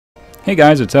Hey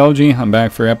guys, it's Elogee. I'm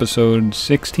back for episode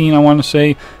 16, I want to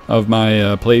say, of my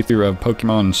playthrough of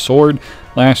Pokemon Sword.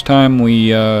 Last time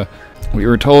we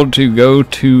were told to go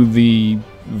to the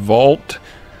vault,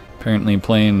 apparently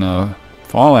playing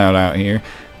Fallout out here.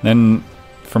 Then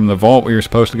from the vault we were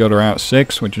supposed to go to Route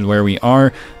 6, which is where we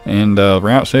are, and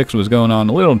Route 6 was going on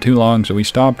a little too long, so we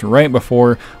stopped right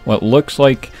before what looks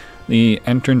like the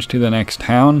entrance to the next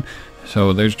town.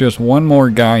 So there's just one more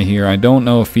guy here. I don't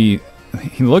know if he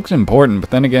looks important, but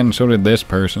then again, so did this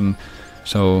person.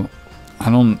 So I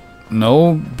don't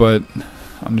know, but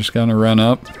I'm just gonna run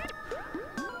up.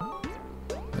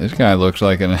 This guy looks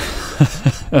like an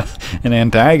an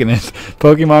antagonist.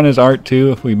 Pokemon is art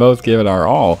too if we both give it our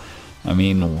all. I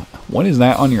mean, what is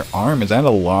that on your arm? Is that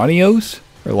a Latios?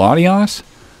 Or Latios?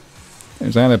 Or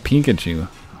is that a Pikachu?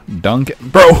 Duncan.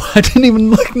 Bro, I didn't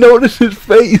even notice his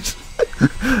face.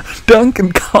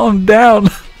 Duncan, calm down.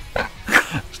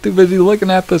 Too busy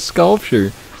looking at the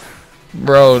sculpture.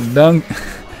 Bro,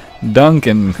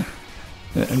 Duncan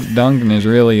is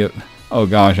really oh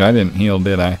gosh, I didn't heal,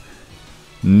 did I?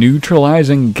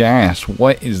 Neutralizing gas.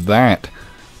 What is that?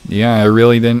 Yeah, I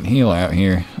really didn't heal out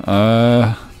here.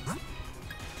 Well,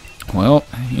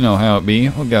 you know how it be.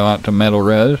 We'll go out to Metal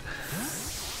Res.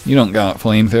 You don't got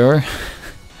flamethrower.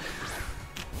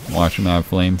 Watch him have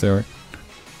flamethrower.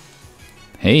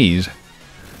 Haze.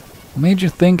 What made you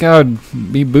think I'd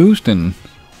be boosting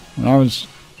when I was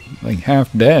like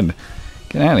half dead?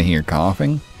 Get out of here,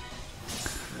 coughing.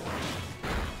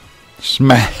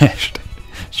 Smashed.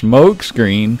 Smoke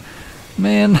screen.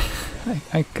 Man,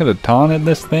 I could have taunted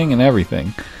this thing and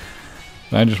everything.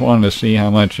 But I just wanted to see how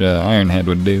much Ironhead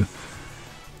would do.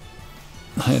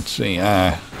 Let's see.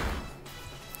 Get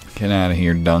out of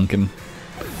here, Duncan.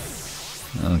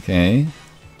 Okay.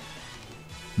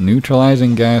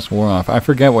 Neutralizing gas wore off. I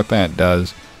forget what that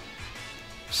does.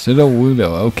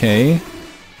 Sudowoodo. Okay.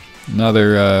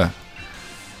 Another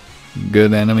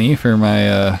good enemy for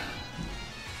my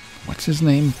what's his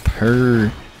name?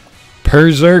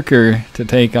 Berserker to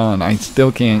take on. I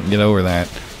still can't get over that.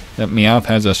 That Meowth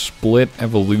has a split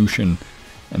evolution.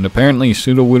 And apparently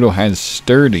Sudowoodo has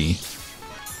sturdy.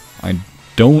 I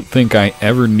don't think I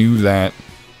ever knew that.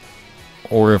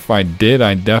 Or if I did,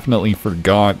 I definitely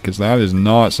forgot, because that is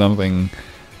not something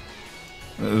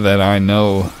that I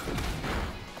know.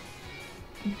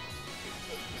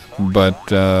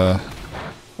 But,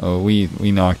 oh, we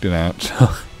knocked it out, so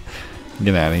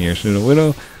get out of here,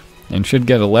 Sudowoodo. And should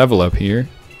get a level up here.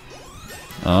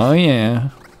 Oh,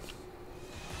 yeah.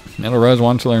 Metal Res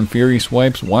wants to learn Fury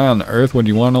Swipes. Why on earth would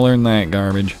you want to learn that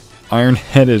garbage?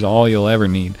 Ironhead is all you'll ever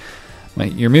need.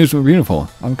 Your moves were beautiful.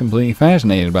 I'm completely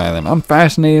fascinated by them. I'm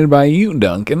fascinated by you,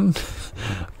 Duncan.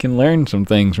 Can learn some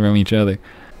things from each other.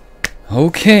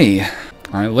 Okay.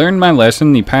 I learned my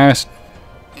lesson the past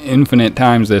infinite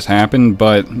times this happened,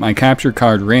 but my capture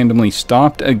card randomly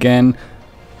stopped again.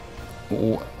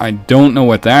 I don't know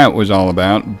what that was all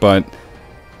about, but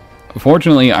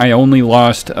fortunately I only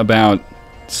lost about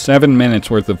 7 minutes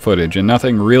worth of footage, and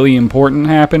nothing really important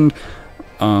happened.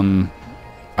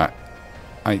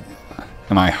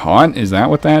 Am I hot? Is that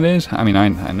what that is? I mean, I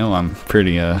know I'm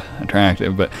pretty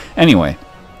attractive, but anyway.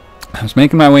 I was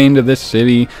making my way into this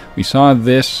city. We saw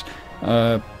this,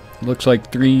 looks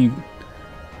like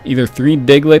either three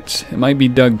Digletts. It might be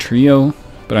Doug Trio,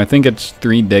 but I think it's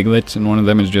 3 Digletts, and one of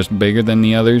them is just bigger than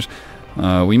the others.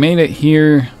 We made it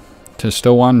here to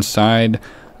Stow-on-side.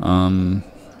 I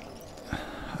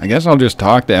guess I'll just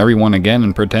talk to everyone again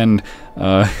and pretend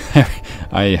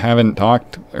I haven't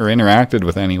talked or interacted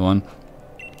with anyone.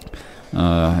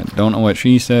 Don't know what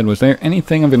she said. Was there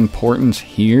anything of importance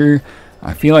here?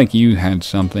 I feel like you had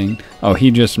something. Oh,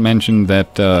 he just mentioned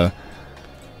that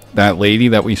that lady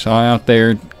that we saw out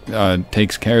there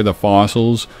takes care of the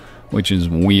fossils, which is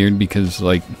weird because,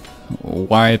 like,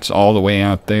 why it's all the way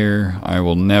out there, I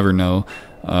will never know.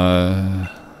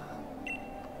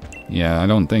 Yeah, I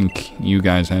don't think you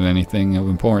guys had anything of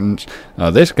importance.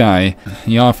 This guy,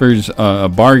 he offers a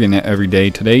bargain every day.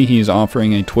 Today he's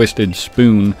offering a twisted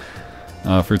spoon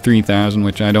for 3,000,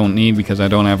 which I don't need because I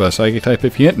don't have a psychic type.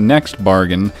 If you hit next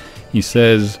bargain, he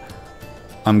says,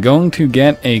 I'm going to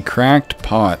get a cracked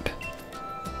pot.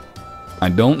 I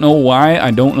don't know why.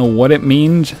 I don't know what it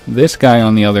means. This guy,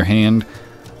 on the other hand,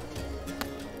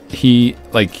 he's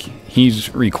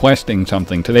requesting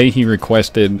something. Today he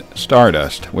requested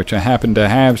Stardust, which I happen to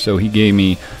have, so he gave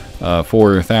me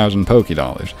 4,000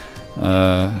 Pokédollars.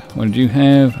 What did you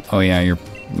have? Oh yeah, your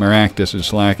Maractus is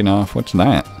slacking off. What's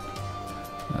that?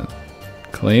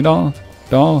 Clay doll?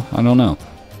 I don't know.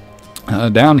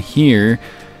 Down here,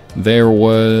 there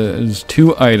was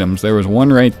 2 items. There was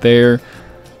one right there.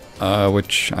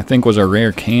 which I think was a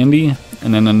rare candy,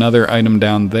 and then another item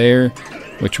down there,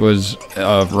 which was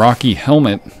a rocky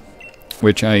helmet,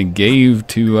 which I gave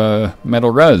to Metal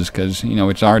Ruz, because, you know,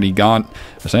 it's already got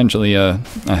essentially a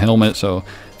helmet, so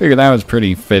I figured that was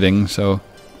pretty fitting. So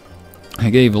I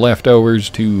gave leftovers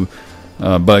to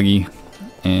Buggy,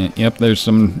 and yep, there's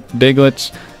some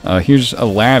Diglets. Here's a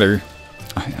ladder.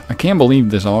 I can't believe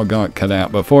this all got cut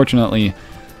out, but fortunately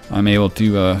I'm able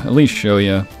to at least show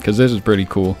you, because this is pretty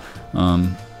cool.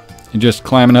 Just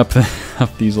climbing up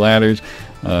up these ladders.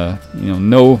 You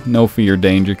know, no fear,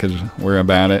 danger, because we're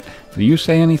about it. Do you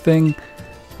say anything?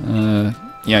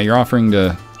 Yeah, you're offering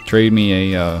to trade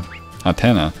me a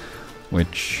Atena,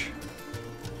 which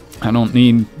I don't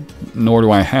need, nor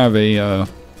do I have a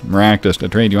Maractus to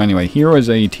trade you anyway. Here was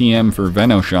a TM for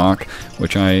Venoshock,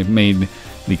 which I made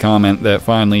the comment that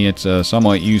finally it's a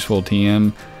somewhat useful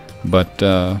TM, but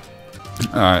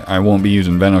I won't be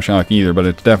using Venoshock either, but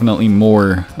it's definitely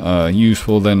more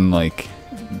useful than, like,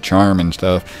 Charm and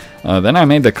stuff. Then I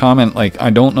made the comment, like, I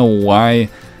don't know why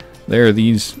there are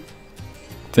these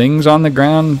things on the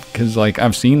ground, because, like,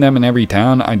 I've seen them in every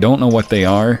town. I don't know what they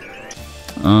are.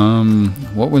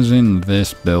 What was in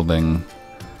this building?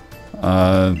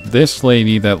 This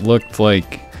lady that looked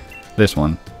like this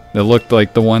one. That looked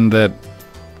like the one that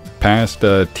passed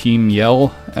Team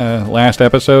Yell last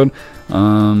episode.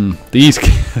 These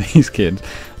kids.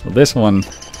 Well, this one.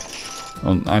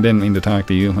 Well, I didn't mean to talk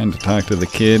to you. I meant to talk to the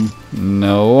kid.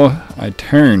 No, I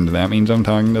turned. That means I'm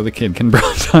talking to the kid. Can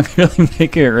Bronzong really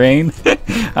make it rain?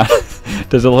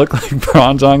 Does it look like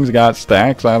Bronzong's got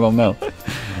stacks? I don't know.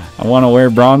 I want to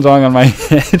wear Bronzong on my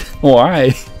head.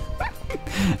 Why?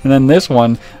 And then this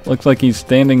one looks like he's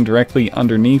standing directly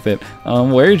underneath it.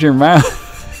 Where's your mouth?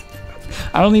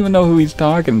 I don't even know who he's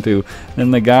talking to.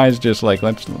 And the guy's just like,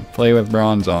 let's play with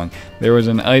Bronzong. There was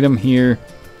an item here.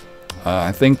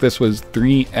 I think this was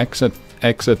 3 X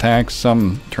attacks,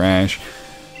 some trash.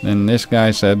 Then this guy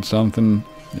said something,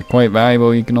 they're quite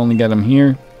valuable, you can only get them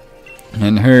here.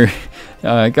 And her,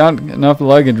 got enough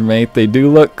luggage, mate. They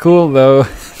do look cool, though.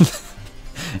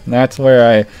 And that's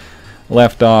where I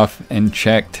left off and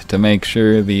checked to make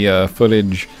sure the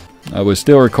footage was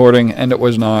still recording, and it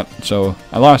was not. So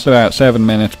I lost about 7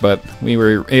 minutes, but we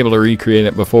were able to recreate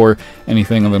it before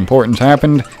anything of importance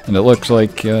happened, and it looks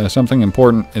like something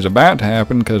important is about to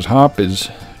happen, because Hop is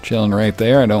chilling right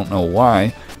there. I don't know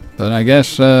why, but I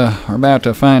guess we're about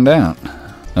to find out.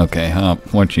 Okay,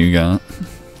 Hop, what you got?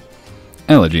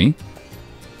 Elogee.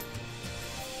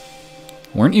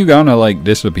 Weren't you gonna, like,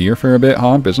 disappear for a bit,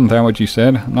 Hop? Isn't that what you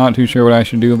said? I'm not too sure what I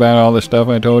should do about all this stuff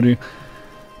I told you.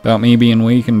 About me being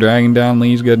weak and dragging down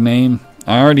Lee's good name.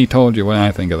 I already told you what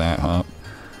I think of that, Hop.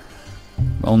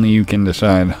 Only you can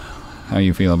decide how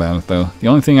you feel about it, though. The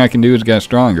only thing I can do is get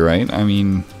stronger, right? I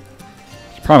mean,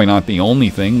 it's probably not the only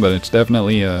thing, but it's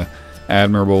definitely a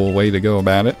admirable way to go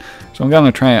about it. So I'm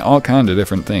gonna try all kinds of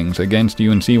different things against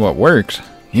you and see what works.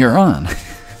 You're on.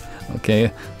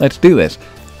 Okay, let's do this.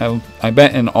 I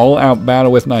bet an all-out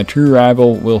battle with my true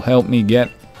rival will help me get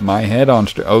my head on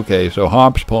okay, so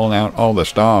Hop's pulling out all the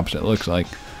stops, it looks like.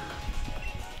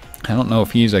 I don't know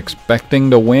if he's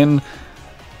expecting to win.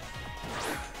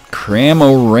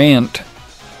 Cramorant.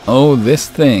 Oh, this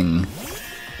thing.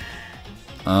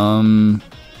 I'm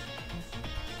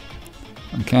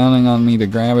counting on me to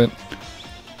grab it.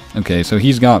 Okay, so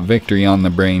he's got victory on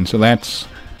the brain, so that's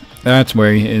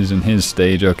where he is in his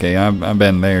stage. Okay, I've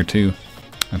been there too.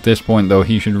 At this point, though,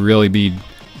 he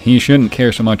shouldn't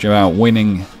care so much about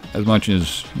winning as much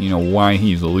as, you know, why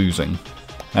he's losing.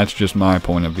 That's just my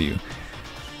point of view.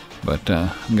 But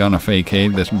I'm gonna fake-hate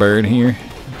this bird here.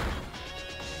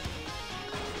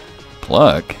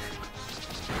 Pluck.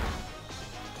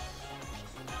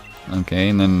 Okay,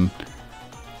 and then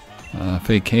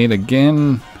fake-hate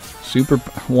again. Super.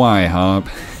 Why, Hop?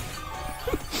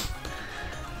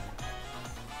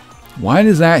 Why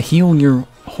does that heal your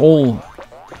whole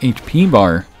HP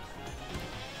bar?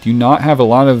 Do you not have a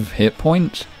lot of hit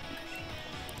points?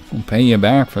 We'll pay you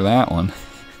back for that one.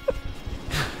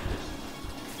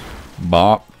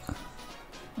 Bop.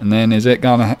 And then is it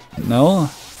gonna no?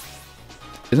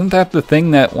 Isn't that the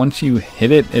thing that once you hit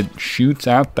it, it shoots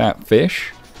out that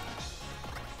fish?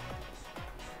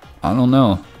 I don't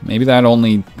know. Maybe that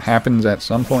only happens at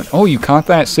some point. Oh, you caught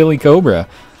that silly cobra.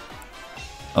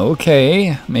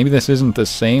 Okay, maybe this isn't the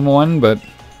same one, but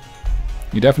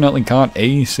you definitely caught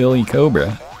a silly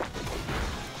cobra.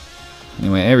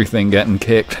 Anyway, everything getting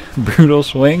kicked. Brutal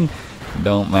swing?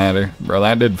 Don't matter. Bro,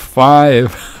 that did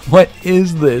 5. What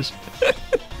is this?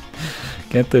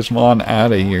 Get this mon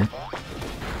out of here.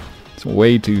 It's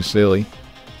way too silly.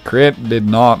 Crit did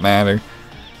not matter.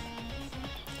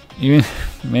 You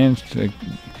managed to...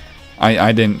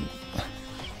 I didn't...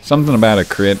 Something about a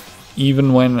crit,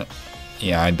 even when...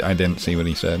 Yeah, I didn't see what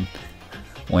he said.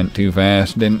 Went too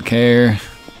fast, didn't care.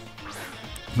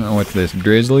 Oh, what's this?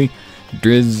 Drizzly?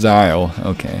 Drizzile.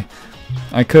 Okay.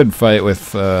 I could fight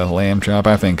with Lamb Chop.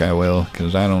 I think I will,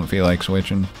 because I don't feel like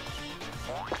switching.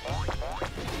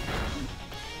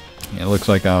 Yeah, it looks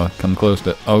like I'll come close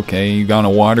to... Okay, you got a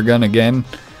water gun again?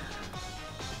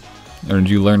 Or did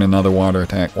you learn another water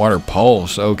attack? Water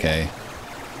Pulse, okay.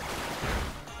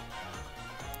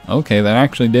 Okay, that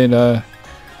actually did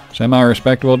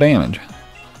semi-respectable damage.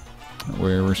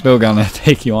 We're still gonna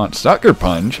take you on. Sucker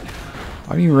Punch?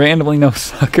 Why do you randomly know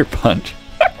Sucker Punch?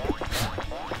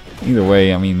 Either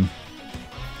way, I mean,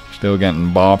 still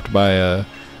getting bopped by a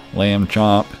Lamb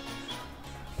Chop.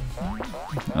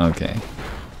 Okay.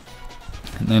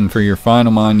 And then for your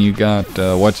final mon, you got,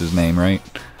 what's his name, right?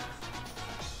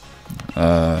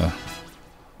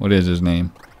 What is his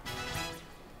name?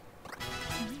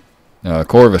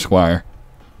 Corvisquire.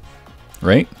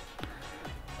 Right?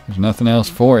 There's nothing else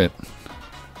for it.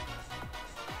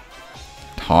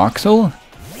 Toxel?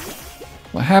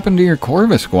 What happened to your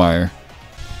Corvisquire?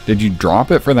 Did you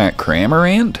drop it for that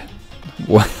Cramorant?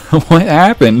 What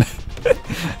happened?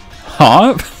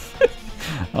 Hop?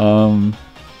 Well,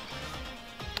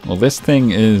 this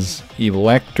thing is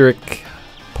electric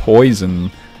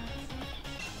poison.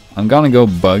 I'm gonna go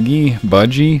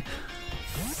Budgie,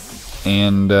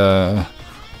 and I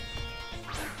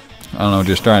don't know,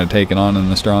 just try to take it on in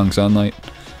the strong sunlight.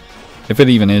 If it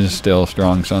even is still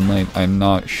strong sunlight, I'm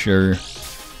not sure.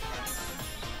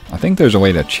 I think there's a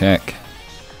way to check.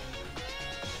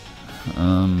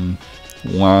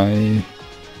 Why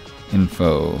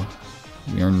info?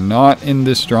 We are not in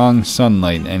the strong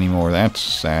sunlight anymore. That's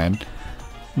sad.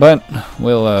 But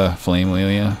we'll flame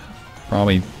wheel ya.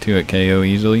 Probably 2 at KO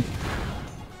easily.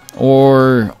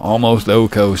 Or almost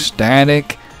Oko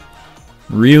static.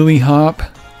 Really hop?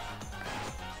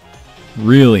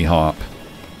 Really hop.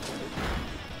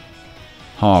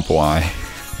 Hop why?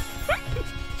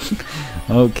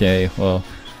 Okay, well,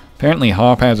 apparently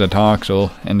Hop has a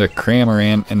Toxel and a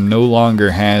Cramorant and no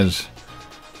longer has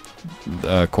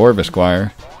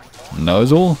Corvisquire.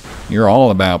 Nuzzle? You're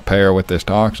all about pair with this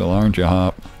Toxel, aren't you,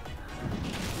 Hop?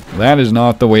 That is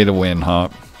not the way to win,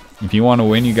 Hop. If you want to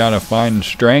win, you gotta find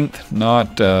strength,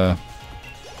 not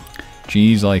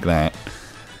cheese like that.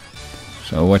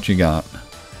 So what you got?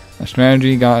 A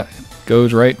strategy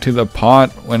goes right to the pot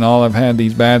when all I've had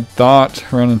these bad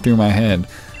thoughts running through my head.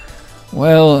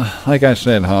 Well, like I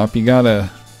said, Hop, you gotta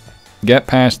get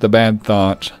past the bad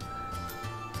thoughts.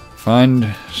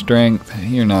 Find strength.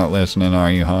 You're not listening, are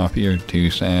you, Hop? You're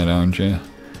too sad, aren't you?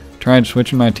 Tried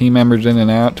switching my team members in and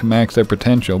out to max their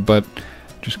potential, but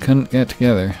just couldn't get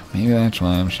together. Maybe that's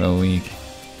why I'm so weak.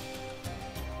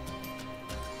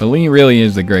 But Lee really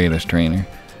is the greatest trainer.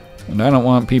 And I don't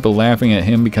want people laughing at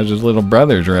him because his little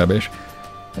brother's rubbish.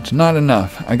 It's not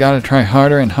enough. I gotta try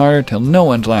harder and harder till no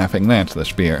one's laughing. That's the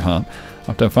spirit, Hop. I'll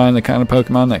have to find the kind of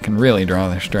Pokemon that can really draw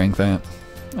their strength out.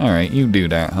 Alright, you do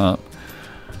that, Hop.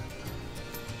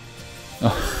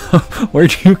 Oh,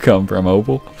 where'd you come from,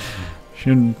 Opal?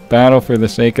 Should battle for the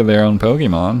sake of their own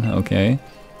Pokemon. Okay.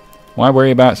 Why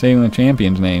worry about saving the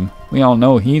champion's name? We all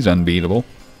know he's unbeatable.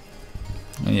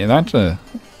 Yeah, that's a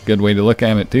good way to look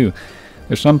at it, too.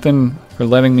 There's something for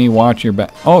letting me watch your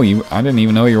back. Oh, I didn't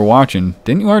even know you were watching.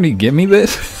 Didn't you already give me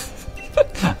this?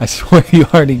 I swear you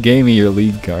already gave me your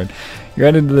lead card. You're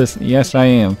headed to this? Yes, I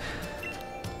am.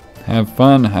 Have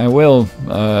fun. I will,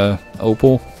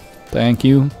 Opal. Thank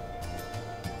you.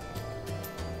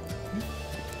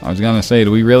 I was gonna say,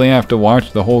 do we really have to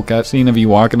watch the whole cutscene of you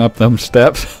walking up them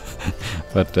steps?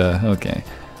 But, okay.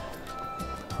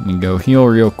 Let me go heal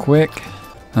real quick.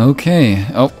 Okay.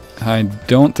 Oh, I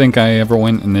don't think I ever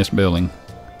went in this building.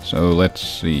 So, let's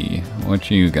see.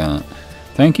 What you got?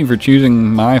 Thank you for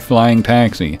choosing my flying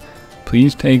taxi.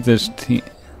 Please take this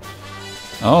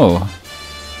Oh.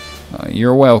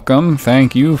 You're welcome.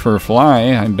 Thank you for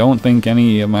fly. I don't think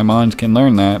any of my mons can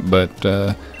learn that,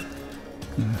 but,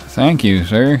 thank you,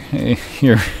 sir.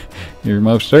 You're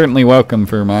most certainly welcome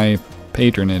for my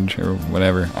patronage or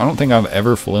whatever. I don't think I've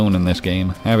ever flown in this game.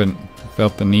 Haven't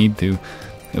felt the need to.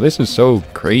 This is so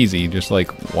crazy, just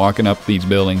like walking up these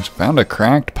buildings. Found a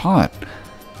cracked pot.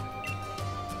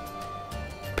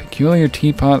 Peculiar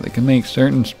teapot that can make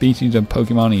certain species of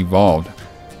Pokemon evolved.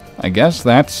 I guess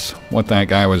that's what that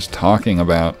guy was talking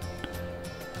about.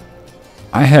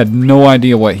 I had no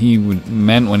idea what he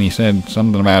meant when he said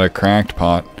something about a cracked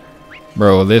pot.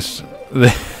 Bro, this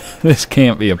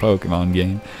can't be a Pokemon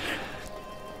game.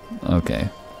 Okay.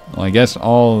 Well, I guess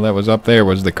all that was up there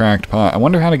was the cracked pot. I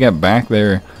wonder how to get back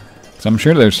there. So I'm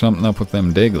sure there's something up with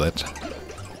them diglets.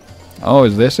 Oh,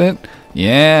 is this it?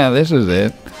 Yeah, this is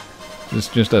it. Is this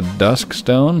just a dusk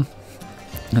stone?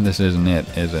 And this isn't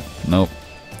it, is it? Nope.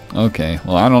 Okay,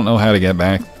 well, I don't know how to get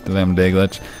back to them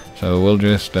diglets. So we'll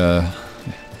just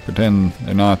pretend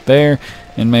they're not there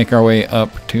and make our way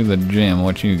up to the gym.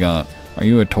 What you got? Are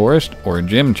you a tourist or a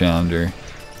gym challenger?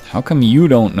 How come you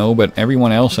don't know, but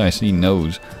everyone else I see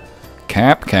knows?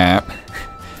 Cap.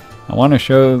 I want to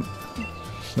show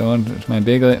my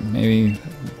Diglett maybe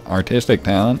artistic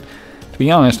talent. To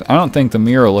be honest, I don't think the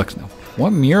mural looks...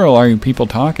 What mural are you people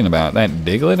talking about? That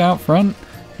Diglett out front?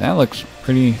 That looks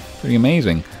pretty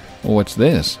amazing. Well, what's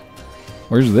this?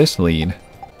 Where's this lead?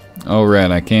 Oh,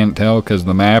 right, I can't tell because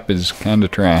the map is kind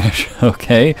of trash.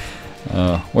 Okay.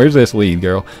 Where's this lead,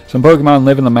 girl? Some Pokemon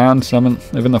live in the mountains, some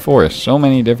live in the forest. So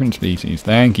many different species.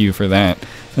 Thank you for that.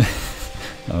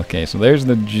 Okay, so there's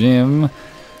the gym.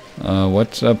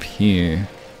 What's up here?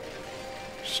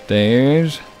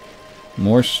 Stairs.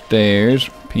 More stairs.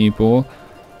 People.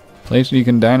 Places you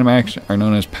can Dynamax are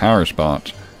known as power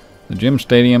spots. The gym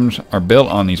stadiums are built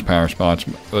on these power spots.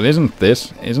 But isn't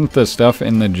the stuff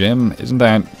in the gym, isn't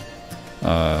that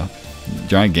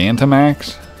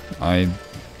Gigantamax? I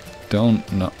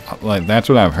don't know. Like, that's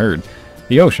what I've heard.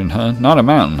 The ocean, huh? Not a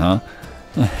mountain, huh?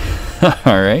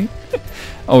 Alright.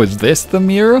 Oh, is this the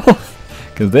mural?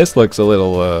 Because this looks a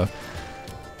little, I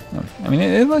mean,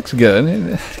 it looks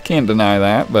good. Can't deny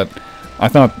that, but I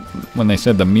thought when they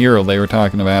said the mural, they were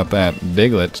talking about that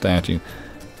Diglett statue.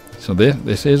 So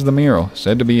this is the mural.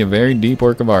 Said to be a very deep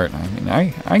work of art. I mean,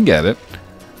 I get it.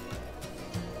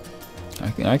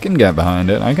 I can get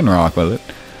behind it. I can rock with it.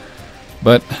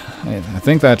 But I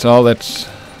think that's all that's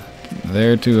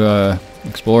there to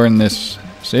explore in this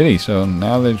city. So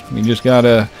now that we just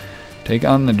gotta take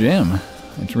on the gym.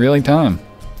 It's really time.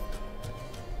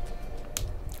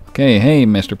 Okay, hey,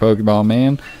 Mr. Pokeball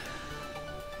Man.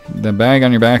 The bag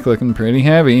on your back looking pretty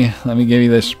heavy. Let me give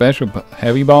you this special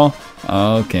heavy ball.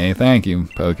 Okay, thank you,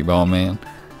 Pokeball Man.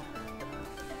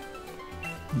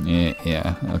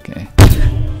 Yeah, okay.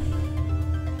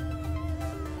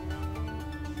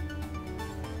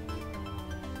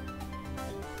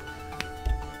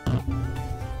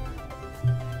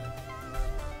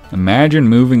 Imagine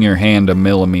moving your hand a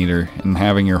millimeter and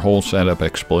having your whole setup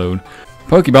explode.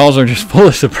 Pokeballs are just full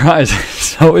of surprises.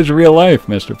 So is real life,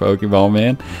 Mr. Pokeball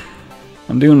Man.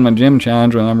 I'm doing my gym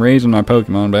challenge when I'm raising my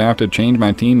Pokemon, but I have to change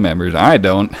my team members. I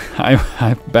don't.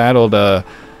 I battled the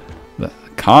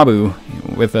Kabu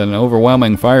with an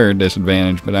overwhelming fire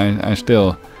disadvantage, but I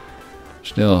still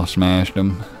smashed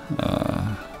him.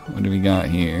 What do we got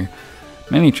here?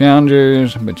 Many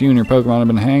challengers, but you and your Pokemon have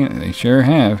been hanging. They sure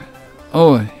have.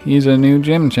 Oh, he's a new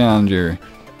gym challenger.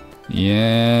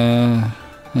 Yeah.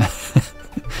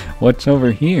 What's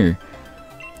over here?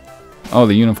 Oh,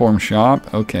 the uniform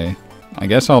shop? Okay. I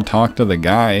guess I'll talk to the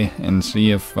guy and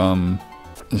see if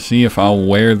I'll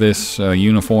wear this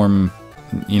uniform,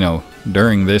 you know,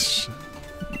 during this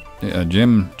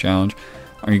gym challenge.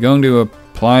 Are you going to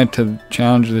apply to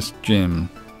challenge this gym?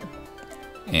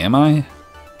 Am I?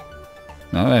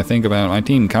 Now that I think about it, my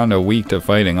team kind of weak to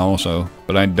fighting also,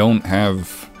 but I don't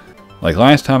have... Like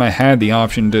last time I had the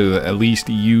option to at least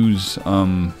use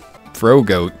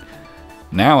Frogoat.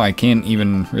 Now I can't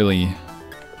even really...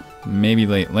 Maybe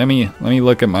let me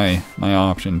look at my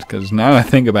options, because now that I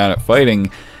think about it, fighting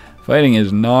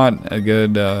is not a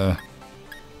good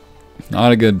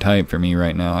type for me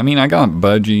right now. I mean, I got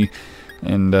Budgie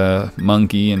and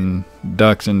Monkey and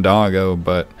Ducks and Doggo,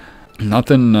 but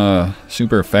nothing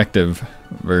super effective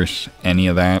versus any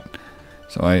of that.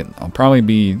 So I'll probably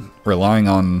be relying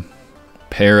on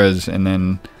Paras, and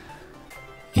then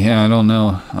yeah, I don't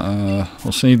know.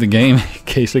 We'll save the game in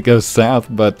case it goes south,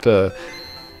 but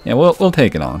yeah, we'll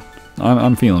take it on.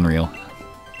 I'm feeling real.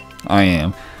 I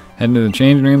am. Heading to the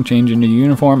changing room, change into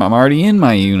uniform. I'm already in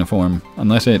my uniform,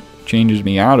 unless it changes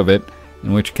me out of it,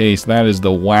 in which case that is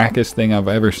the wackest thing I've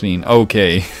ever seen.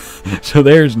 Okay, so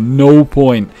there's no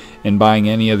point in buying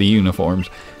any of the uniforms.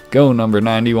 Go, number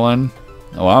 91.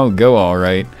 Oh, I'll go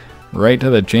alright. Right to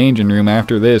the changing room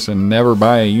after this and never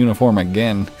buy a uniform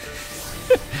again.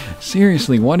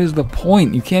 Seriously, what is the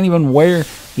point? You can't even wear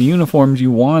the uniforms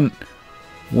you want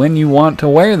when you want to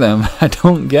wear them. I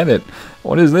don't get it.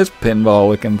 What is this pinball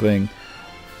looking thing?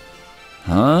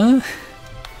 Huh?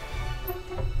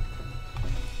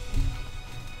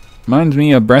 Reminds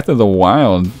me of Breath of the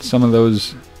Wild. Some of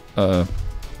those,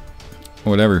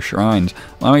 whatever, shrines.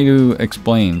 Allow me to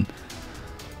explain.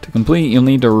 To complete, you'll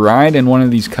need to ride in one of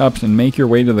these cups and make your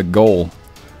way to the goal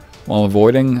while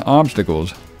avoiding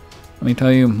obstacles. Let me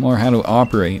tell you more how to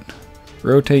operate.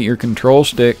 Rotate your control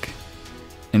stick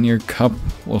and your cup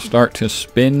will start to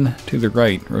spin to the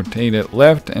right. Rotate it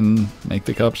left and make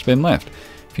the cup spin left.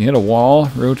 If you hit a wall,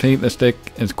 rotate the stick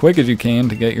as quick as you can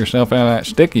to get yourself out of that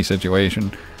sticky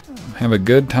situation. Have a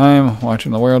good time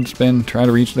watching the world spin. Try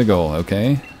to reach the goal,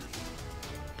 okay?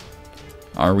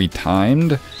 Are we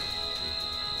timed?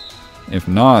 If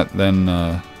not, then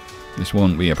this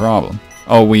won't be a problem.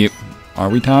 Oh, are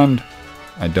we timed?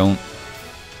 I don't.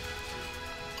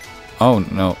 Oh,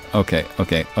 no. Okay.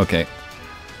 Okay.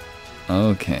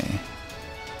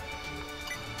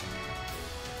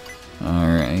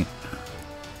 Alright.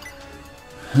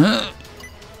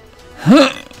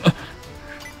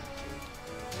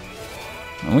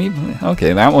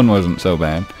 Okay, that one wasn't so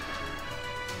bad.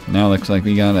 Now looks like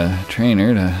we got a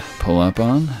trainer to pull up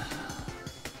on.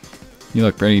 You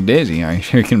look pretty dizzy. Are you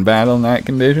sure you can battle in that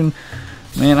condition?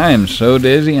 Man, I am so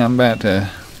dizzy. I'm about to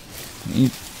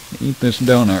eat this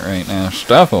donut right now.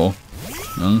 Stuffle.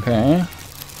 Okay.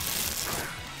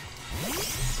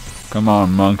 Come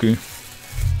on, monkey.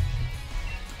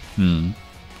 We'll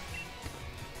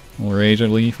razor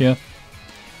leaf ya.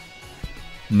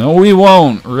 No, we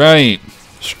won't. Right.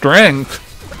 Strength.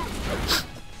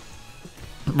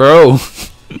 Bro.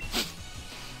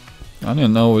 I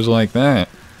didn't know it was like that.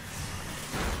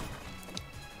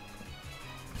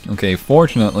 Okay,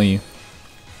 fortunately,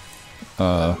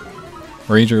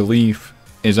 Razor Leaf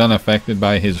is unaffected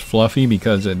by his Fluffy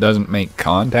because it doesn't make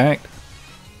contact.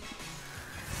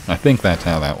 I think that's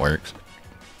how that works.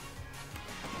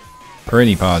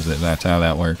 Pretty positive that's how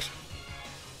that works.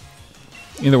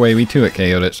 Either way, we 2-hit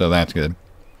KO'd it, so that's good.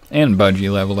 And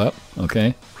Budgie leveled up.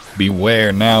 Okay.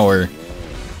 Beware, now we're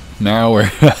now we're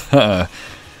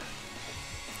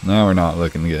not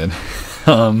looking good.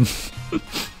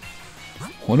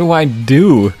 What do I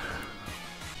do?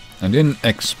 I didn't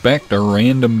expect a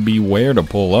random Beware to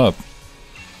pull up.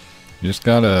 Just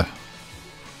gotta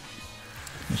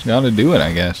do it,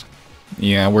 I guess.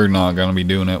 Yeah, we're not gonna be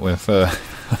doing it with the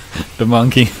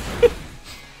monkey.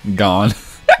 Gone.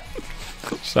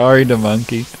 Sorry, the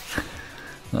monkey.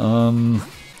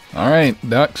 Alright,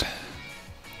 Ducks.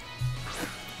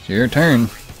 It's your turn.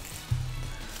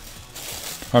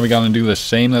 Probably gonna do the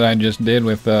same that I just did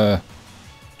with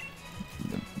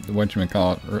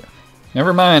whatchamacallit.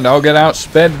 Never mind, I'll get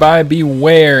outsped by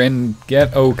Beware and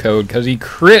get O-code because he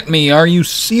crit me. Are you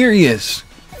serious?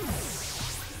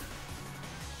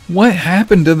 What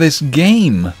happened to this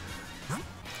game?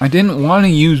 I didn't want to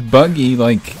use Buggy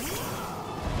like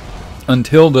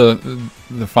until the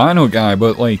final guy,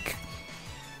 but like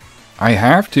I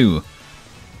have to.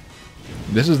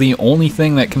 This is the only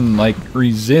thing that can like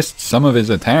resist some of his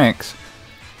attacks.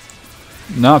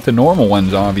 Not the normal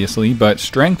ones, obviously, but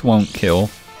strength won't kill.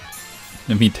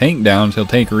 If he takedowns, he'll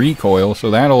take recoil,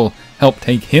 so that'll help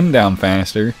take him down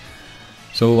faster.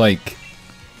 So like,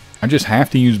 I just have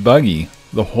to use Buggy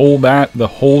the whole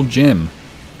gym.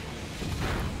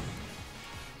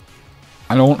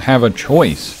 I don't have a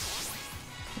choice.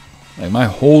 Like, my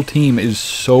whole team is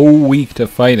so weak to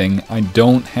fighting, I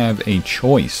don't have a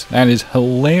choice. That is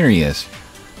hilarious.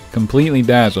 Completely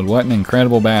dazzled. What an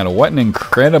incredible battle. What an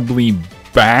incredibly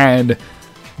bad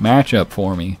matchup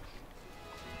for me.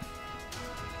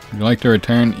 Would you like to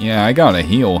return? Yeah, I gotta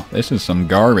heal. This is some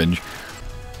garbage.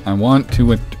 I want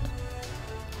to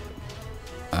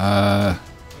I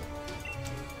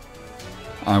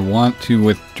want to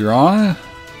withdraw?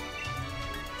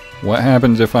 What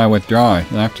happens if I withdraw?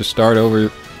 You'll have to start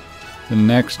over the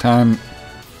next time.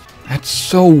 That's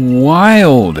so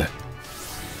wild.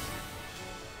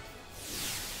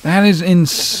 That is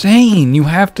insane. You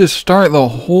have to start the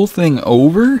whole thing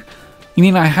over? You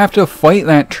mean I have to fight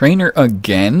that trainer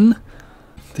again?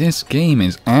 This game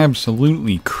is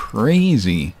absolutely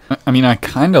crazy. I mean, I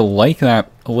kind of like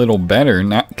that a little better,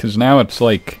 because now it's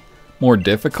like more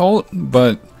difficult,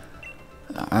 but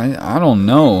I don't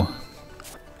know.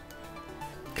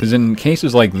 Because in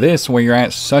cases like this, where you're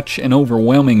at such an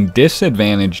overwhelming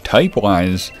disadvantage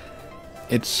type-wise,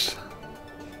 it's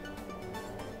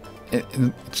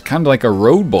kind of like a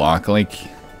roadblock. Like,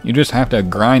 you just have to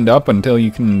grind up until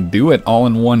you can do it all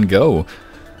in one go.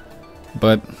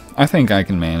 But I think I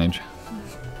can manage,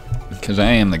 because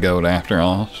I am the GOAT after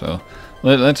all. So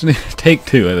let's take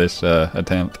 2 of this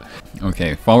attempt.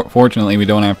 Okay, fortunately we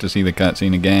don't have to see the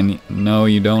cutscene again. No,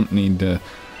 you don't need to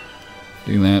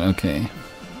do that. Okay.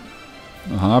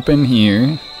 I'll hop in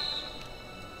here.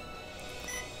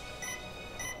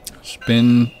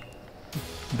 Spin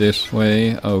this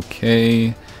way.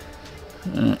 Okay.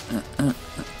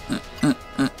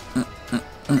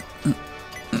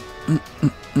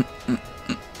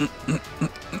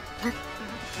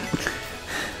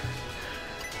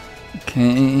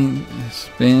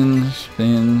 spin,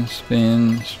 spin,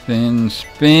 spin, spin,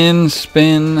 spin,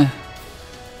 spin.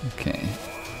 Okay.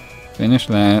 Finish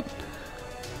that.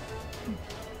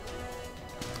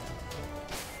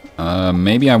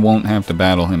 Maybe I won't have to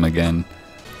battle him again.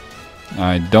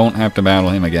 I don't have to battle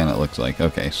him again, it looks like.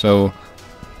 Okay, so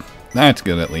that's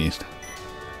good at least.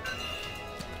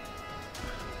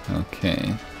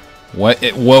 Okay. What?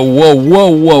 Whoa, whoa, whoa,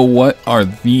 whoa, what are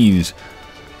these?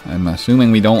 I'm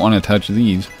assuming we don't want to touch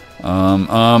these.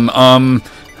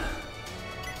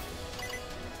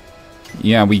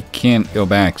 Yeah, we can't go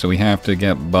back, so we have to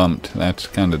get bumped. That's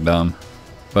kind of dumb.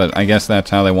 But I guess that's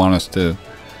how they want us to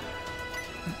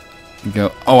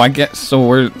go. Oh, I guess, so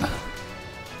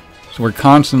we're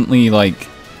constantly, like,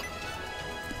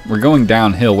 we're going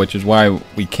downhill, which is why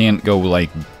we can't go, like,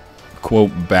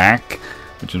 quote, back,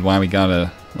 which is why we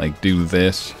gotta, like, do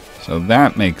this. So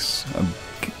that makes,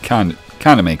 kind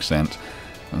of makes sense.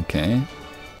 Okay.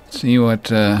 Let's see what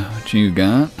you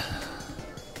got.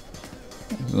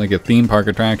 It's like a theme park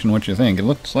attraction, what you think? It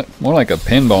looks like more like a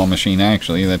pinball machine,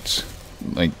 actually, that's,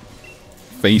 like,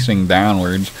 facing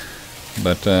downwards.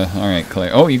 But, alright,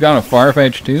 Claire. Oh, you got a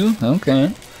Farfetch, too?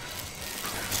 Okay.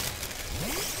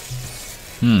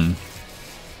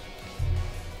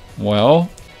 Well,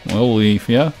 we'll leave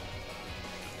ya.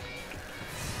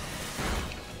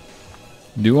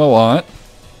 Do a lot.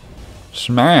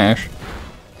 Smash.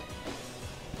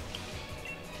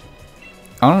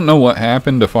 I don't know what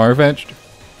happened to Farfetch'd.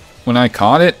 When I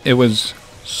caught it, it was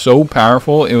so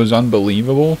powerful, it was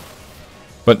unbelievable.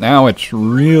 But now it's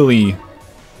really,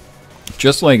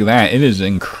 just like that, it is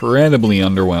incredibly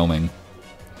underwhelming.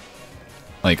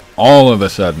 Like, all of a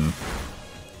sudden.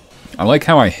 I like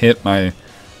how I hit my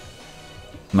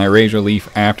Razor Leaf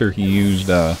after he used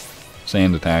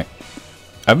Sand Attack.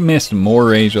 I've missed more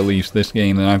Razor Leafs this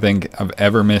game than I think I've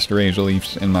ever missed Razor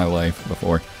Leafs in my life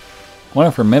before. What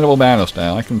a formidable battle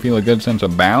style. I can feel a good sense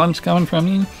of balance coming from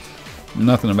you.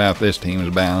 Nothing about this team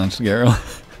is balanced, girl.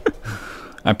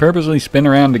 I purposely spin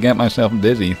around to get myself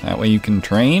dizzy. That way you can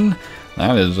train.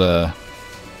 That is, I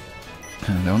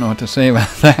don't know what to say about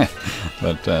that.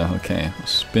 But, okay.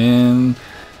 Spin.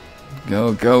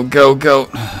 Go, go, go, go.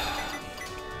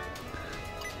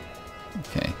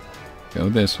 Okay. Go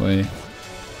this way.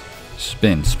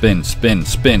 Spin, spin, spin,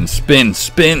 spin, spin,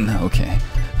 spin. Okay.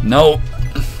 No.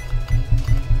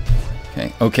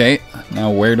 Okay, okay.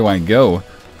 Now where do I go?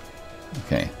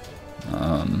 Okay.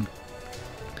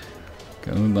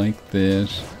 Go like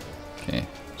this. Okay.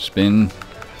 Spin.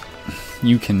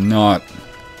 You cannot.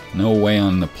 No way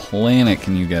on the planet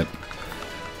can you get.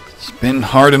 Spin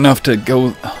hard enough to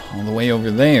go all the way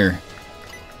over there.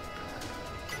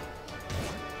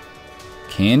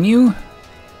 Can you?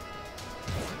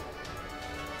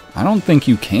 I don't think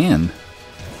you can.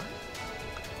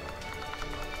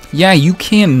 Yeah, you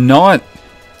cannot.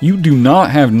 You do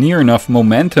not have near enough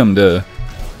momentum to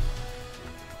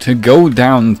go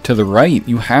down to the right.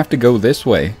 You have to go this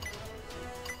way.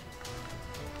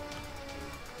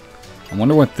 I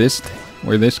wonder what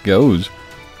where this goes.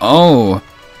 Oh.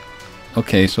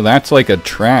 Okay, so that's like a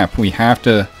trap. We have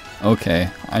to... Okay,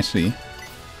 I see.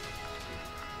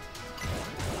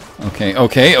 Okay,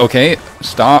 okay, okay.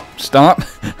 Stop, stop.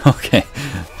 Okay.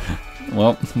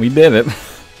 Well, we did it.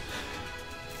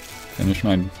 Finish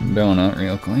my donut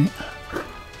real quick.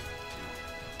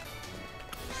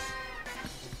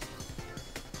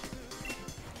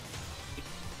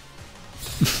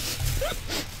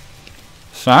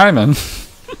 Simon.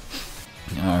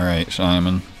 Alright,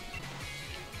 Simon.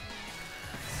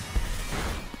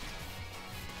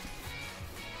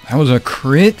 That was a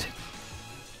crit?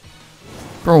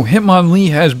 Bro, Hitmonlee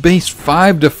has base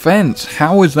 5 defense.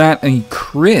 How is that a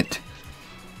crit?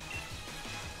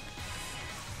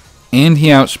 And he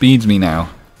outspeeds me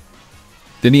now.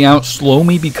 Did he outslow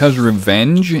me because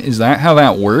revenge? Is that how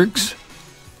that works?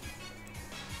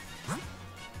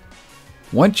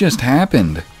 What just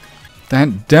happened?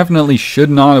 That definitely should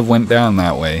not have went down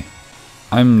that way.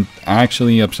 I'm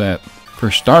actually upset.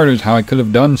 For starters, how I could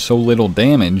have done so little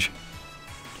damage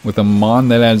with a Mon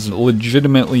that has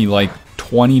legitimately like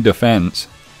 20 defense.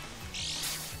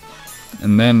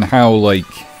 And then how, like...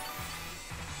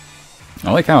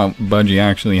 I like how Budgie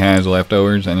actually has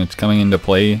leftovers and it's coming into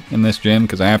play in this gym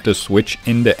because I have to switch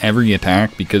into every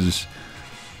attack because,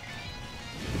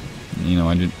 you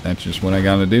know, that's just what I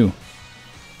gotta do.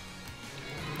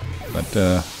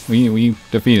 But we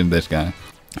defeated this guy.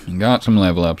 We got some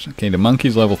level ups. Okay, the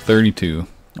monkey's level 32.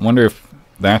 I wonder if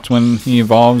that's when he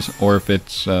evolves or if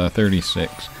it's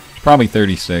 36. It's probably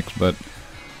 36, but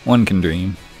one can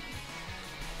dream.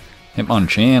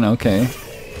 Hitmonchan, okay.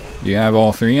 Do you have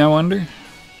all three, I wonder?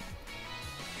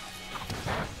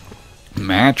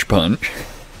 Match punch.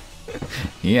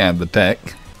 He had the tech.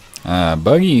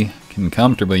 Buggy can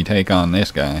comfortably take on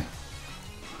this guy.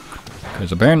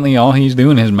 Because apparently all he's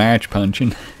doing is match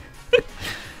punching.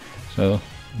 So,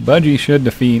 Budgie should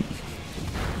defeat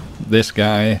this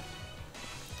guy.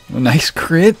 A nice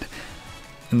crit.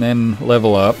 And then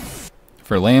level up.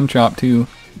 For Lamb Chop 2,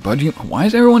 Budgie... Why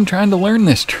is everyone trying to learn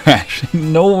this trash?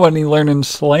 Nobody learning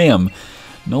Slam.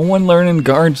 No one learning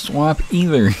Guard Swap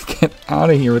either. Get out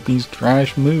of here with these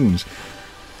trash moves.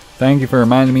 Thank you for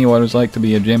reminding me what it was like to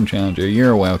be a gym challenger.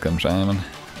 You're welcome, Simon.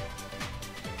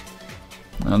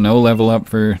 No level up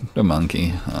for the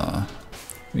monkey.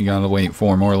 We gotta wait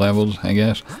 4 more levels, I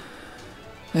guess.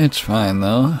 It's fine,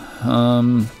 though.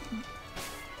 I'm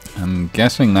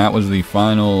guessing that was the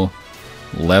final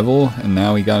level, and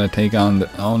now we gotta take on the...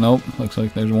 Oh, nope. Looks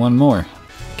like there's one more.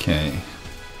 Okay.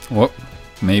 Whoop.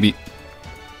 Maybe...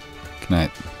 I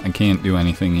can't do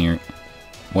anything here.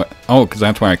 What? Oh, because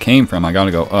that's where I came from. I gotta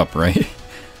go up, right?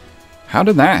 How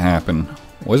did that happen?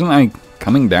 Wasn't I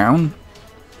coming down?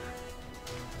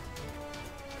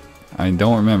 I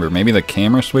don't remember. Maybe the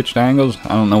camera switched angles? I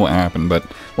don't know what happened, but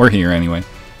we're here anyway.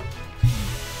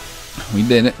 We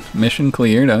did it. Mission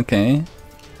cleared. Okay.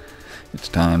 It's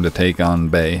time to take on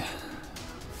Bay.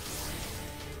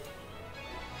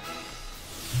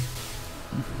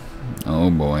 Oh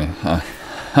boy.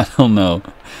 I don't know.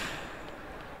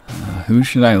 Who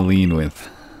should I lead with?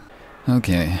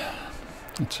 Okay.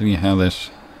 Let's see how this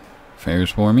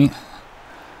fares for me.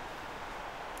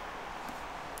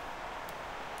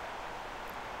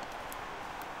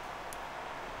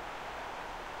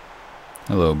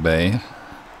 Hello, Bay.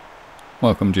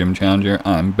 Welcome, Gym Challenger.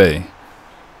 I'm Bay.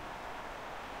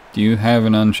 Do you have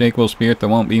an unshakable spirit that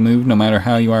won't be moved no matter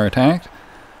how you are attacked?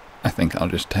 I think I'll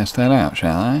just test that out,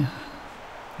 shall I?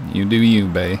 You do you,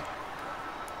 Bay.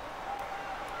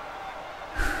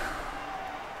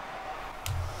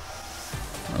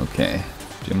 Okay.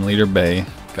 Gym Leader Bay.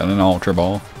 Got an Ultra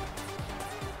Ball.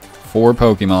 4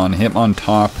 Pokemon. Hitmon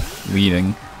top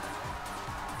leading.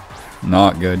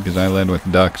 Not good, because I led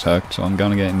with Duck's Huck, so I'm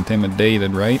gonna get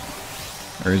Intimidated, right?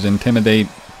 Or is Intimidate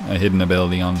a hidden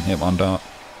ability on Hitmon top?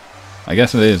 I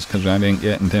guess it is, because I didn't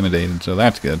get Intimidated, so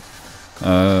that's good.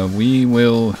 We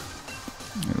will...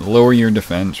 lower your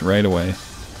defense right away.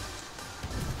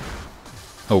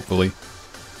 Hopefully.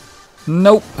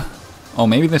 Nope. Oh,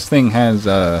 maybe this thing has,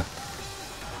 I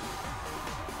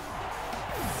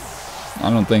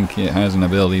don't think it has an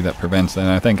ability that prevents that.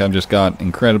 I think I've just got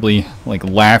incredibly, like,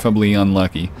 laughably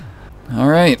unlucky.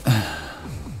 Alright.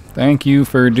 Thank you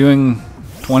for doing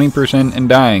 20% and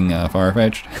dying,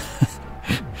 Farfetch'd.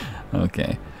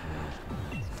 Okay.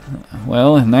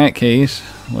 Well, in that case,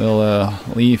 we'll,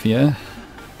 leave ya.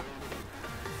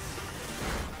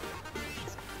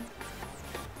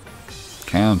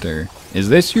 Counter. Is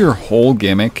this your whole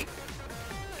gimmick?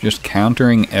 Just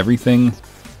countering everything?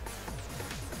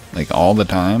 Like all the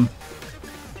time?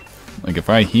 Like if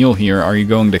I heal here, are you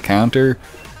going to counter?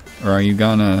 Or are you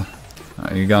gonna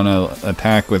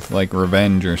attack with like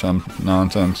revenge or some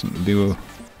nonsense and do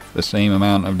the same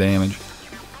amount of damage?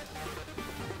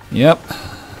 Yep.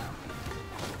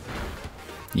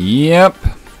 Yep.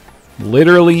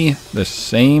 Literally the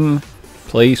same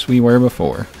place we were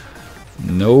before.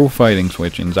 No fighting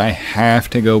switchings. I have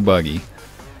to go Buggy.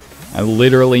 I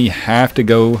literally have to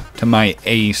go to my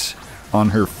ace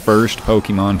on her first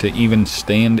Pokemon to even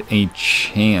stand a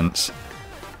chance.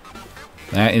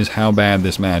 That is how bad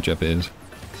this matchup is.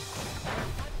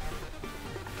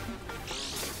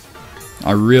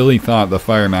 I really thought the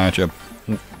fire matchup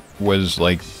was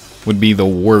like, would be the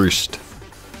worst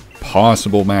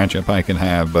possible matchup I could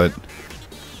have, but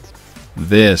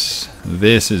this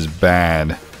is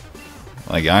bad.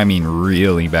 Like, I mean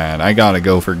really bad. I gotta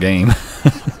go for game.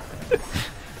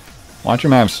 Watch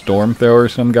him have Storm Throw or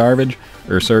some garbage.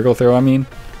 Or Circle Throw, I mean.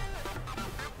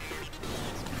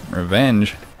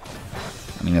 Revenge.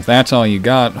 I mean, if that's all you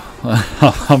got,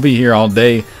 I'll be here all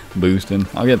day boosting.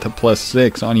 I'll get to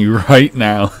 +6 on you right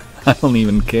now. I don't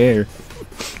even care.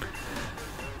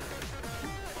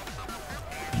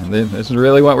 This is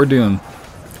really what we're doing.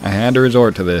 I had to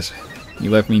resort to this.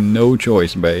 You left me no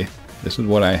choice, Bay. This is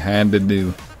what I had to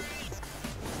do.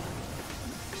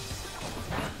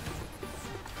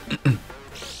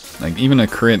 Like, even a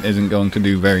crit isn't going to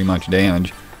do very much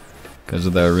damage because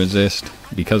of the resist,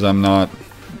 because I'm not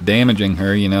damaging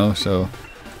her, you know, so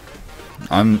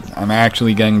I'm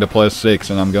actually getting to +6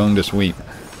 and I'm going to sweep.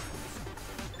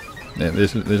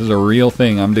 This is a real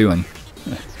thing I'm doing.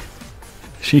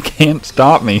 She can't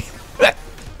stop me.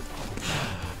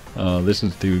 Oh, this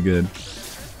is too good.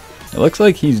 It looks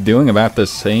like he's doing about the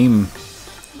same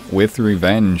with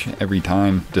revenge every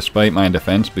time, despite my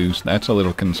defense boost. That's a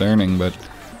little concerning, but...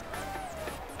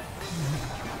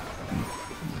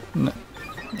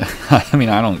 I mean,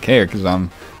 I don't care, because I'm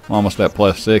almost at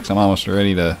 +6. I'm almost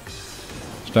ready to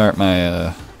start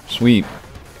my sweep.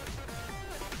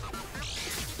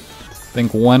 I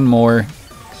think one more,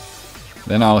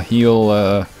 then I'll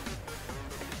heal...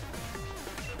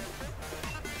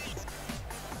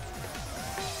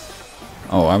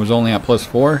 Oh, I was only at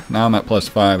 +4? Now I'm at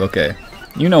 +5. Okay.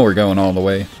 You know we're going all the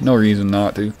way. No reason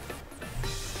not to.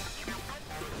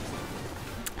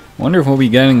 Wonder if we'll be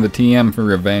getting the TM for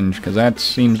revenge, because that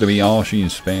seems to be all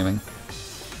she's spamming.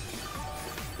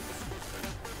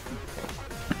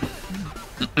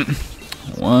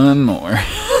 One more.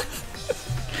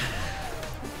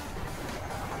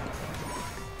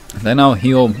 Then I'll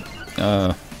heal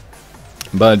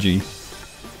Budgie.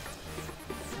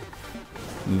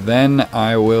 Then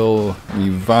I will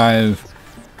revive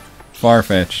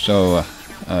Farfetch, so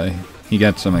he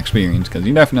gets some experience, because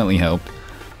he definitely helped.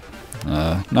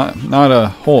 Not a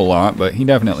whole lot, but he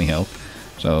definitely helped.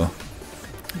 So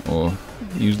we'll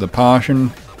use the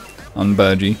potion on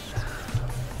Budgie.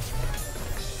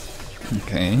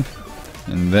 Okay,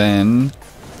 and then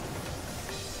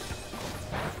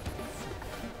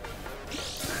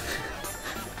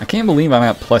I can't believe I'm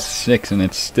at +6 and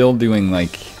it's still doing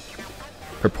like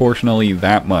proportionally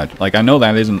that much. Like, I know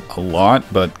that isn't a lot,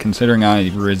 but considering I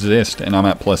resist and I'm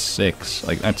at +6,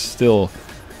 like, that's still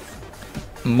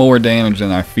more damage than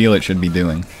I feel it should be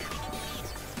doing.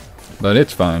 But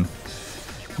it's fine.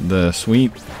 The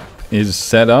sweep is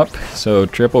set up, so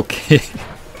triple kick.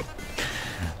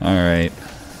 Alright,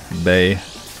 Bay,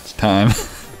 it's time.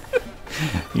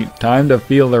 Time to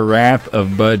feel the wrath of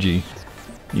Budgie.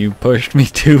 You pushed me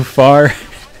too far.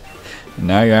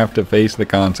 Now you have to face the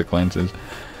consequences.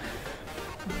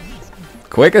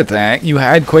 Quick attack? You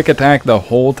had quick attack the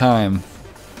whole time.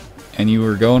 And you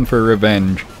were going for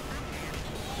revenge.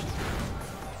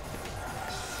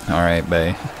 Alright,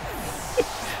 Bay.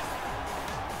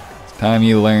 It's time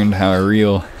you learned how a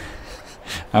real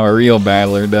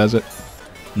battler does it.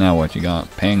 Now what you got?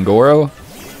 Pangoro?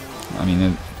 I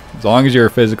mean, as long as you're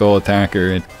a physical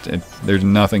attacker, there's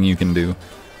nothing you can do.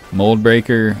 Mold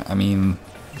Breaker, I mean,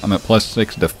 I'm at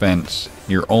 +6 defense.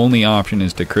 Your only option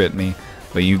is to crit me,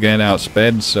 but you get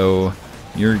outsped, so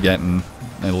you're getting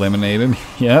eliminated.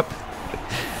 Yep.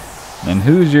 And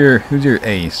who's your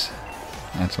ace?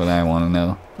 That's what I want to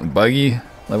know. Buggy,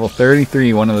 level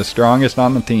 33, one of the strongest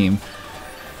on the team.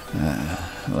 I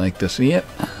like to see it.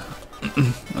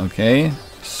 Okay.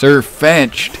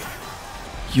 Sir-fetched.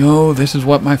 Yo, this is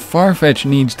what my Farfetch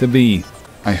needs to be.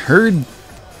 I heard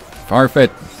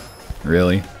Farfetch.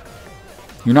 Really?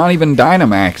 You're not even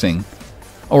Dynamaxing.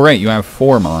 Oh, right, you have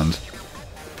 4 Mons.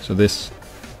 So this...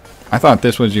 I thought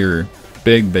this was your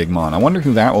big Mon. I wonder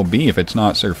who that will be if it's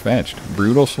not Sir-fetched.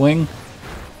 Brutal Swing?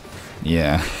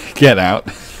 Yeah, get out.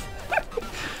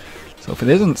 So if it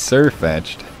isn't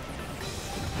Sir-fetched,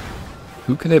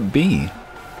 who could it be?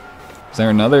 Is there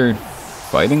another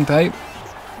fighting type?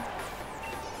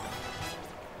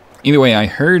 Either way, I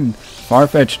heard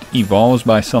Farfetch'd evolves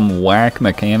by some whack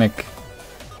mechanic.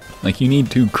 Like, you need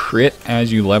to crit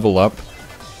as you level up.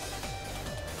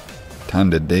 Time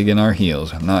to dig in our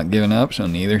heels. I'm not giving up, so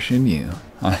neither should you.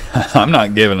 I'm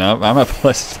not giving up. I'm at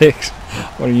 +6.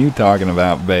 What are you talking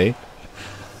about, Bay?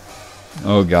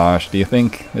 Oh gosh, do you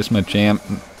think this Machamp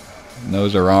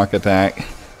knows a rock attack?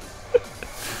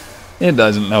 It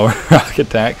doesn't know a rock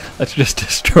attack. Let's just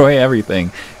destroy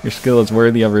everything. Your skill is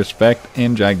worthy of respect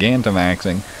and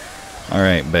Gigantamaxing.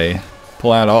 Alright, Bay.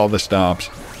 Pull out all the stops.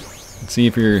 Let's see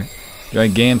if your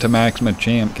Gigantamax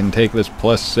Machamp can take this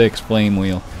 +6 Flame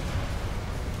Wheel.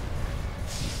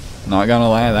 Not gonna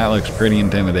lie, that looks pretty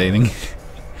intimidating.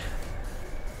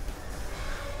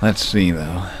 Let's see,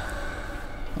 though.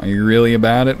 Are you really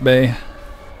about it, Bay?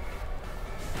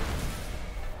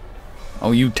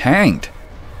 Oh, you tanked!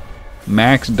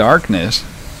 Max Darkness.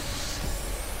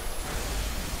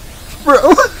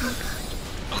 Bro!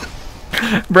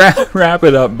 Wrap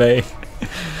it up, Bay.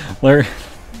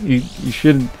 You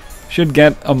should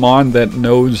get a Mon that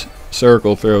knows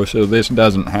Circle Throw, so this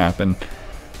doesn't happen.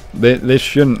 This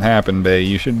shouldn't happen, Bay.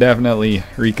 You should definitely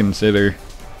reconsider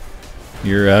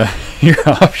your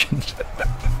options.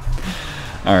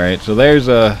 Alright, so there's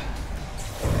a...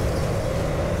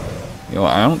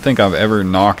 I don't think I've ever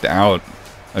knocked out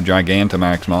a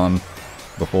Gigantamax Mon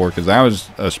before, because that was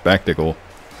a spectacle.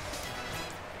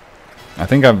 I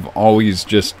think I've always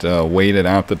just waited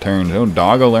out the turns. Oh,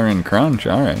 Doggler and Crunch,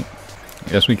 alright. I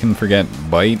guess we can forget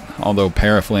Bite, although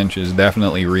Paraflinch is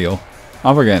definitely real.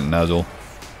 I'll forget Nuzzle.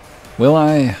 Will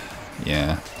I?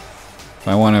 Yeah. If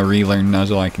I want to relearn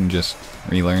Nuzzle, I can just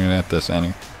relearn it at the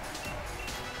center.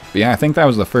 But yeah, I think that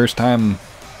was the first time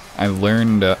I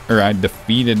learned, or I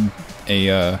defeated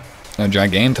a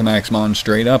Gigantamaxmon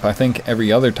straight up. I think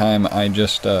every other time I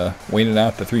just waited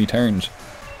out the 3 turns.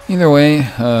 Either way,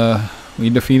 we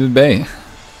defeated Bay.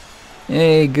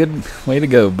 Hey, good way to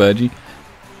go, Budgie.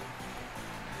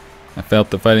 I felt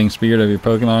the fighting spirit of your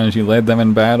Pokemon as you led them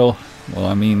in battle. Well,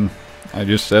 I mean, I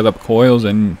just set up coils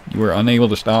and you were unable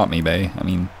to stop me, Bay. I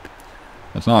mean,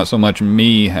 it's not so much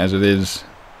me as it is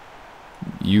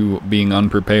you being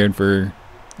unprepared for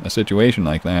a situation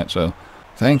like that. So,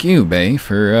 thank you, Bay,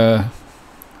 for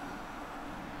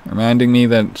reminding me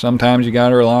that sometimes you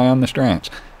gotta rely on the strats.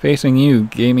 Facing you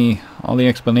gave me all the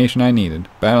explanation I needed.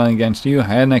 Battling against you, I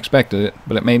hadn't expected it,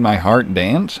 but it made my heart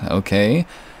dance. Okay.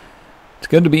 It's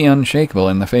good to be unshakable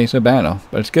in the face of battle,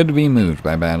 but it's good to be moved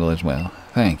by battle as well.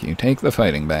 Thank you. Take the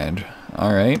fighting badge.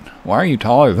 Alright. Why are you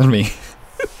taller than me?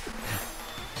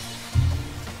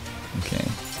 Okay.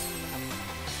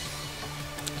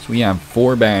 So we have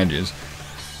 4 badges.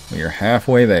 We are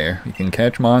halfway there. We can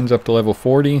catch Mons up to level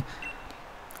 40.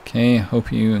 Okay,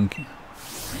 hope you...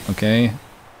 Okay.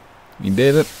 We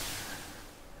did it.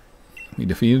 We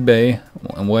defeated Bay.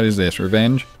 And what is this?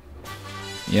 Revenge?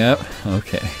 Yep.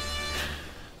 Okay.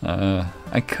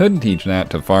 I could teach that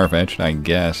to Farfetch'd, I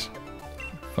guess.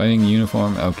 Fighting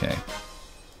uniform, okay.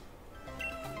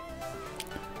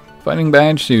 Fighting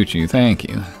badge suits you, thank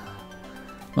you.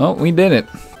 Well, we did it.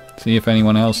 See if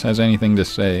anyone else has anything to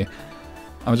say.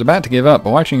 I was about to give up,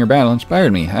 but watching your battle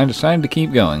inspired me. I decided to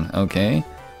keep going, okay.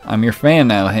 I'm your fan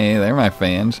now, hey, they're my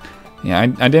fans. Yeah, I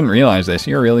didn't realize this.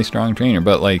 You're a really strong trainer,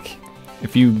 but like,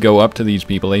 if you go up to these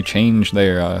people, they change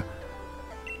their,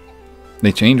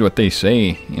 they change what they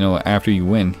say, you know, after you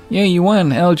win. Yeah, you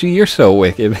won, Elogee, you're so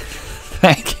wicked.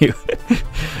 Thank you.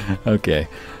 Okay.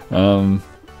 Do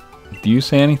you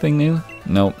say anything new?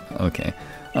 Nope. Okay.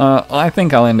 I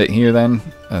think I'll end it here then.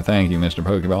 Thank you, Mr.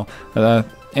 Pokeball.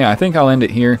 Yeah, I think I'll end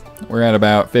it here. We're at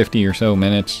about 50 or so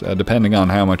minutes, depending on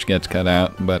how much gets cut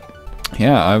out. But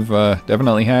yeah, I've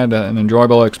definitely had an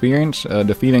enjoyable experience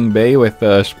defeating Bay with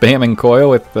spamming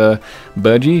Coil with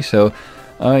Budgie. So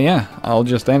yeah, I'll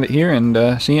just end it here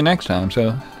and see you next time.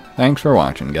 So thanks for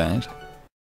watching, guys.